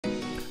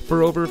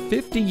For over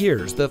 50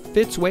 years, the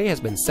Fitzway has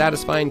been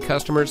satisfying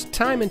customers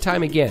time and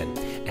time again.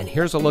 And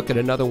here's a look at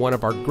another one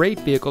of our great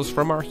vehicles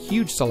from our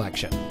huge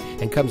selection.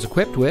 And comes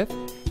equipped with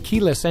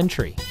keyless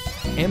entry,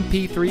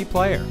 MP3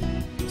 player,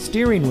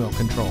 steering wheel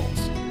controls,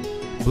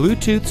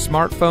 Bluetooth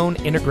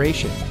smartphone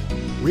integration,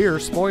 rear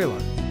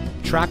spoiler,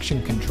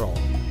 traction control,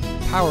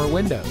 power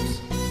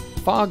windows,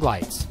 fog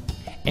lights,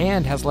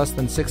 and has less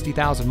than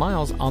 60,000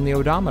 miles on the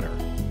odometer.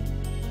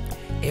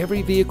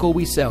 Every vehicle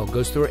we sell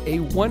goes through a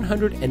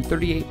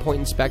 138-point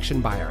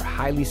inspection by our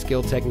highly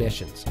skilled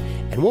technicians,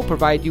 and we'll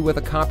provide you with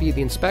a copy of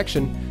the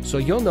inspection so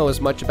you'll know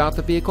as much about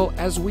the vehicle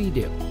as we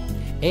do.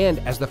 And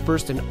as the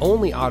first and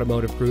only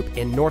automotive group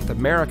in North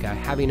America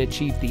having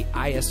achieved the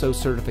ISO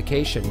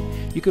certification,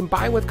 you can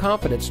buy with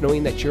confidence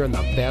knowing that you're in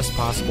the best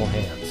possible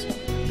hands.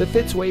 The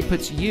Fitzway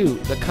puts you,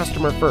 the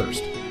customer,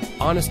 first.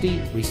 Honesty,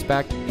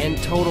 respect, and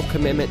total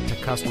commitment to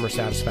customer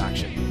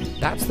satisfaction.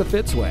 That's the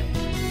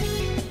Fitzway.